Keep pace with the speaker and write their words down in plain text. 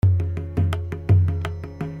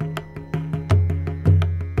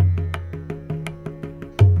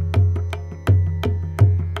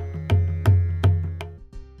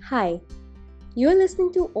Hi, you're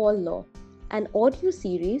listening to All Law, an audio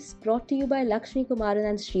series brought to you by Lakshmi Kumaran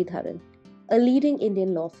and Sridharan, a leading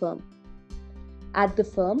Indian law firm. At the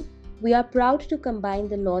firm, we are proud to combine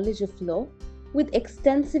the knowledge of law with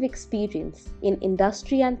extensive experience in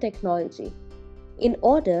industry and technology in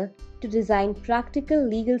order to design practical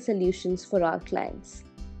legal solutions for our clients.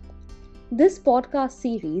 This podcast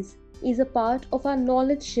series is a part of our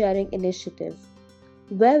knowledge sharing initiative,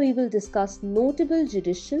 where we will discuss notable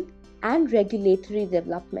judicial and regulatory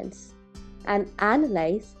developments and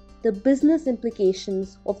analyze the business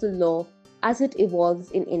implications of the law as it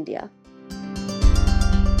evolves in India.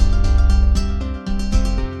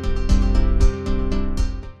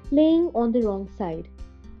 Playing on the wrong side.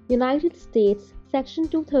 United States Section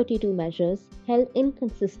 232 measures held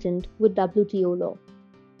inconsistent with WTO law.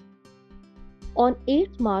 On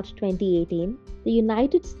 8 March 2018, the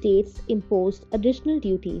United States imposed additional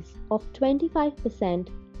duties of 25%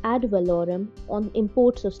 ad valorem on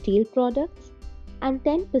imports of steel products and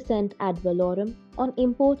 10% ad valorem on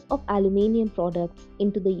imports of aluminium products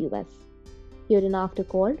into the US, hereinafter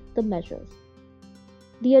called the measures.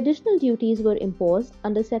 The additional duties were imposed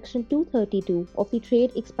under Section 232 of the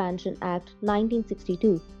Trade Expansion Act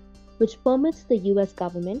 1962, which permits the US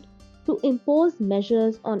government to impose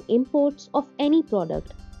measures on imports of any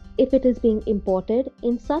product if it is being imported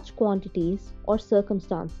in such quantities or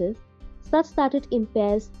circumstances such that it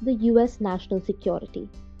impairs the US national security.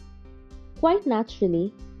 Quite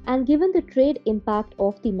naturally, and given the trade impact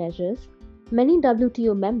of the measures, many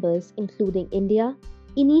WTO members, including India,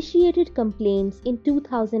 initiated complaints in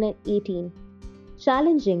 2018,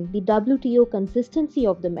 challenging the WTO consistency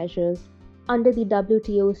of the measures under the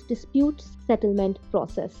WTO's dispute settlement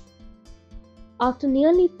process. After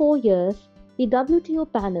nearly 4 years, the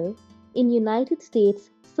WTO panel in United States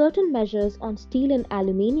certain measures on steel and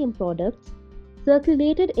aluminium products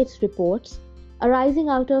circulated its reports arising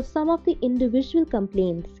out of some of the individual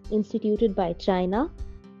complaints instituted by China,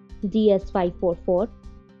 DS 544,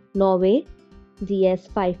 Norway, DS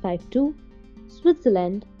 552,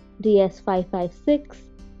 Switzerland, DS 556,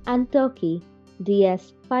 and Turkey,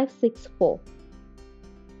 DS 564.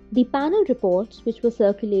 The panel reports, which were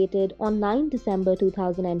circulated on 9 December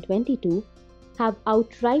 2022, have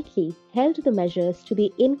outrightly held the measures to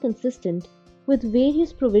be inconsistent with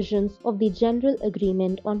various provisions of the General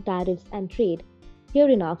Agreement on Tariffs and Trade,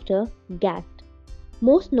 hereinafter GATT,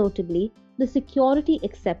 most notably the security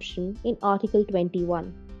exception in Article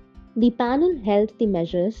 21. The panel held the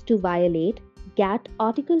measures to violate GATT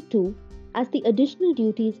Article 2 as the additional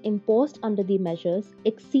duties imposed under the measures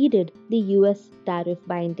exceeded the US tariff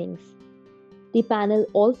bindings. The panel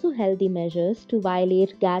also held the measures to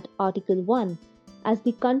violate GATT Article 1 as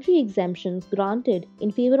the country exemptions granted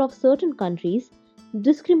in favor of certain countries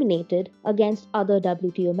discriminated against other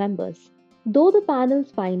WTO members. Though the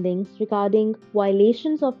panel's findings regarding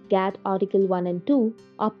violations of GATT Article 1 and 2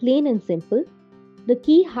 are plain and simple, the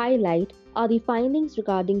key highlight are the findings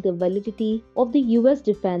regarding the validity of the US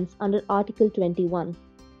defense under Article 21.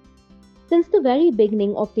 Since the very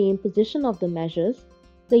beginning of the imposition of the measures,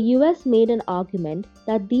 the US made an argument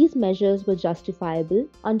that these measures were justifiable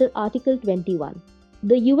under Article 21.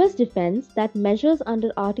 The US defense that measures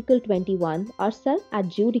under Article 21 are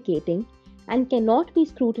self-adjudicating and cannot be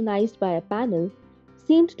scrutinized by a panel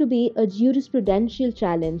seemed to be a jurisprudential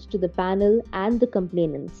challenge to the panel and the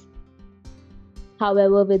complainants.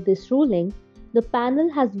 However, with this ruling, the panel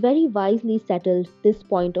has very wisely settled this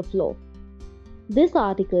point of law. This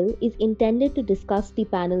article is intended to discuss the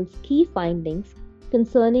panel's key findings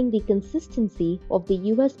concerning the consistency of the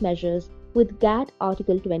US measures with GATT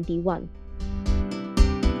Article 21.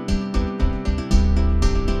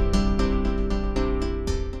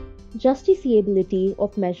 Justiciability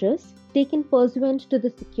of measures taken pursuant to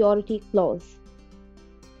the security clause.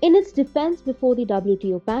 In its defense before the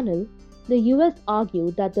WTO panel, the US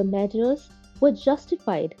argued that the measures were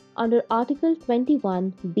justified under Article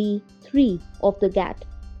 21b(3) of the GATT,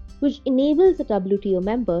 which enables a WTO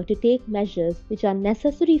member to take measures which are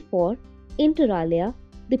necessary for, inter alia,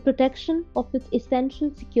 the protection of its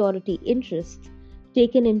essential security interests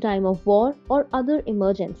taken in time of war or other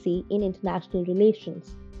emergency in international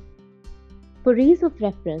relations. For ease of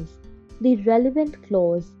reference, the relevant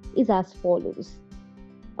clause is as follows.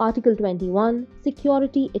 Article 21,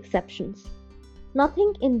 Security Exceptions.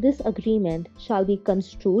 Nothing in this agreement shall be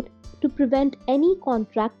construed to prevent any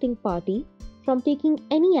contracting party from taking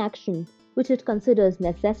any action which it considers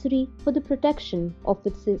necessary for the protection of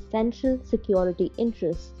its essential security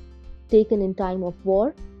interests taken in time of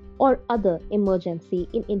war or other emergency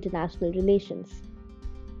in international relations.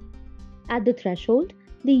 At the threshold,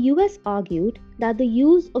 The US argued that the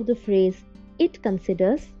use of the phrase "it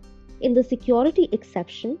considers" in the security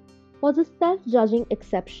exception was a self-judging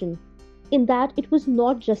exception in that it was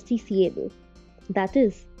not justiciable. That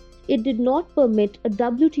is, it did not permit a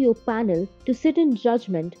WTO panel to sit in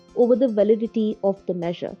judgment over the validity of the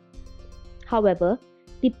measure. However,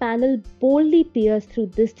 the panel boldly pierced through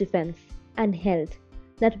this defense and held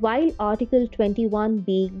that while Article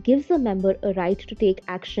 21b gives a member a right to take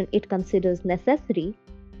action it considers necessary,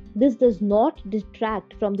 this does not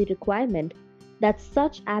detract from the requirement that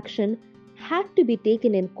such action had to be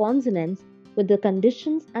taken in consonance with the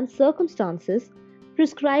conditions and circumstances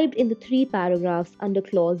prescribed in the three paragraphs under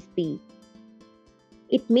Clause B.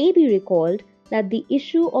 It may be recalled that the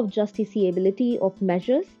issue of justiciability of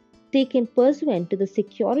measures taken pursuant to the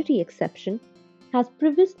security exception has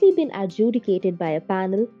previously been adjudicated by a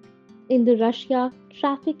panel in the Russia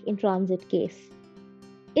traffic in transit case.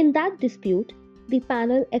 In that dispute, the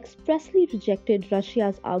panel expressly rejected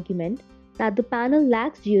Russia's argument that the panel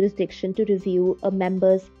lacks jurisdiction to review a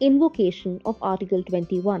member's invocation of Article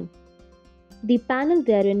 21. The panel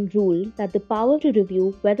therein ruled that the power to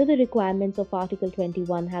review whether the requirements of Article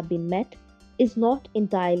 21 have been met is not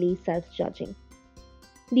entirely self-judging.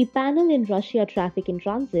 The panel in Russia traffic in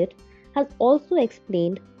transit has also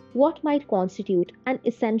explained what might constitute an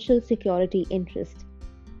essential security interest.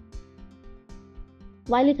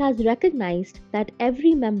 While it has recognized that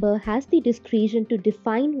every member has the discretion to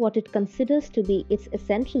define what it considers to be its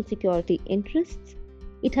essential security interests,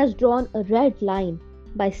 it has drawn a red line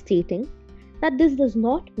by stating that this does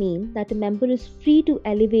not mean that a member is free to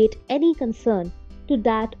elevate any concern to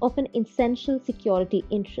that of an essential security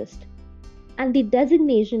interest, and the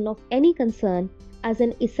designation of any concern as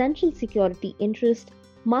an essential security interest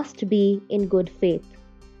must be in good faith.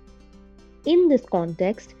 In this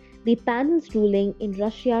context, the panel's ruling in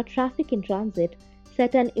Russia traffic in transit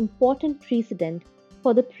set an important precedent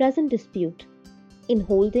for the present dispute in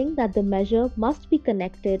holding that the measure must be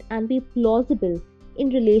connected and be plausible in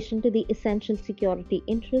relation to the essential security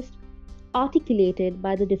interest articulated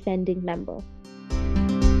by the defending member.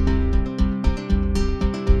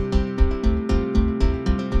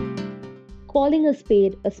 Calling a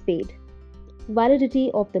spade a spade.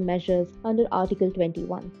 Validity of the measures under Article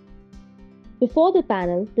 21. Before the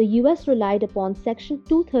panel, the US relied upon Section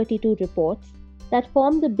 232 reports that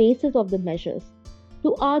form the basis of the measures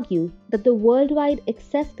to argue that the worldwide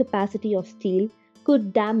excess capacity of steel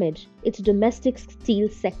could damage its domestic steel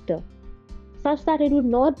sector, such that it would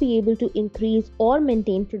not be able to increase or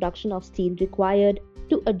maintain production of steel required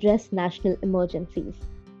to address national emergencies.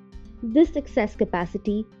 This excess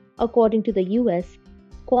capacity, according to the US,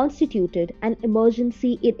 constituted an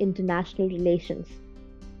emergency in international relations.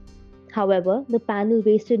 However, the panel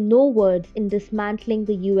wasted no words in dismantling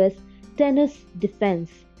the US tenuous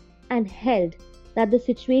defense and held that the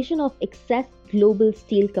situation of excess global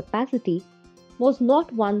steel capacity was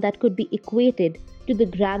not one that could be equated to the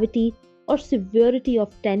gravity or severity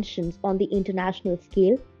of tensions on the international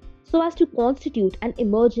scale so as to constitute an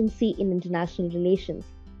emergency in international relations.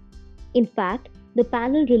 In fact, the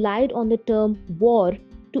panel relied on the term war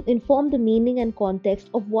to inform the meaning and context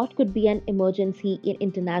of what could be an emergency in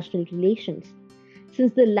international relations,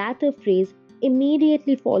 since the latter phrase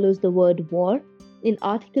immediately follows the word war in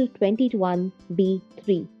Article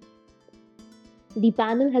 21b(3). The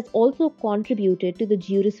panel has also contributed to the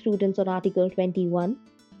jurisprudence on Article 21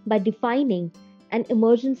 by defining an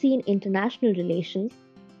emergency in international relations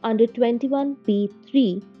under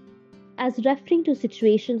 21b(3) as referring to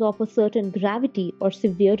situations of a certain gravity or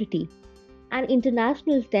severity and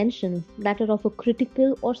international tensions that are of a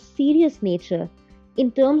critical or serious nature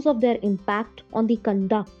in terms of their impact on the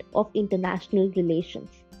conduct of international relations.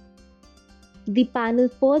 The panel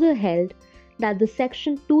further held that the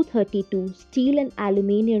Section 232 Steel and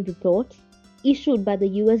Aluminium reports issued by the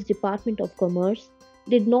US Department of Commerce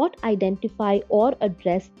did not identify or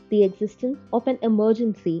address the existence of an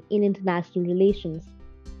emergency in international relations.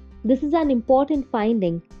 This is an important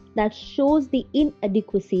finding that shows the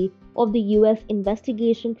inadequacy of the US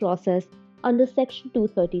investigation process under Section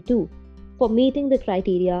 232 for meeting the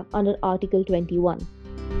criteria under Article 21.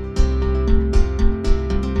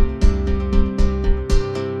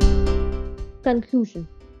 Conclusion.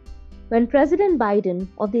 When President Biden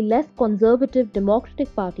of the less conservative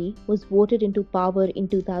Democratic Party was voted into power in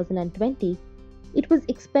 2020, it was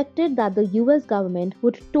expected that the US government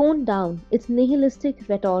would tone down its nihilistic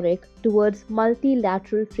rhetoric towards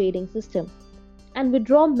multilateral trading system and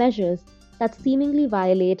withdraw measures that seemingly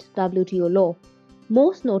violate WTO law,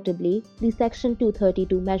 most notably the Section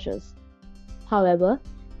 232 measures. However,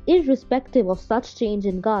 irrespective of such change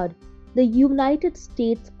in guard, the United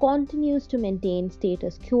States continues to maintain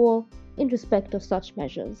status quo in respect of such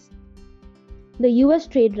measures. The US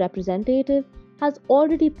Trade Representative has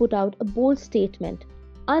already put out a bold statement,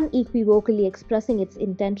 unequivocally expressing its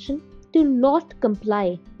intention to not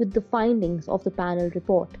comply with the findings of the panel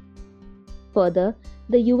report. Further,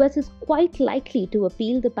 the US is quite likely to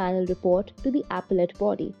appeal the panel report to the appellate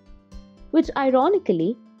body, which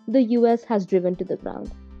ironically the US has driven to the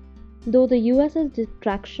ground. Though the US's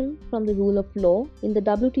detraction from the rule of law in the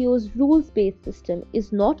WTO's rules-based system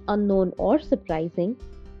is not unknown or surprising,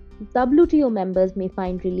 WTO members may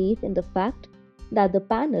find relief in the fact that the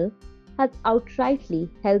panel has outrightly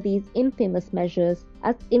held these infamous measures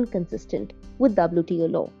as inconsistent with WTO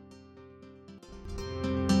law.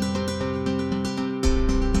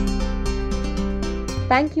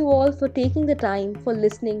 Thank you all for taking the time for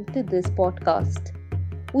listening to this podcast.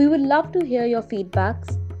 We would love to hear your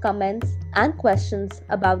feedbacks, comments, and questions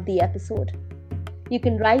about the episode. You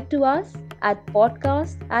can write to us at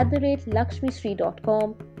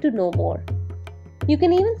podcast@lakshmishree.com to know more. You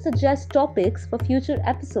can even suggest topics for future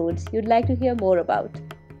episodes you'd like to hear more about.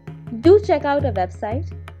 Do check out our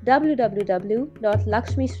website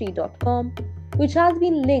www.lakshmishree.com, which has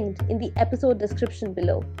been linked in the episode description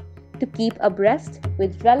below, to keep abreast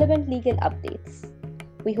with relevant legal updates.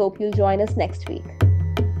 We hope you'll join us next week.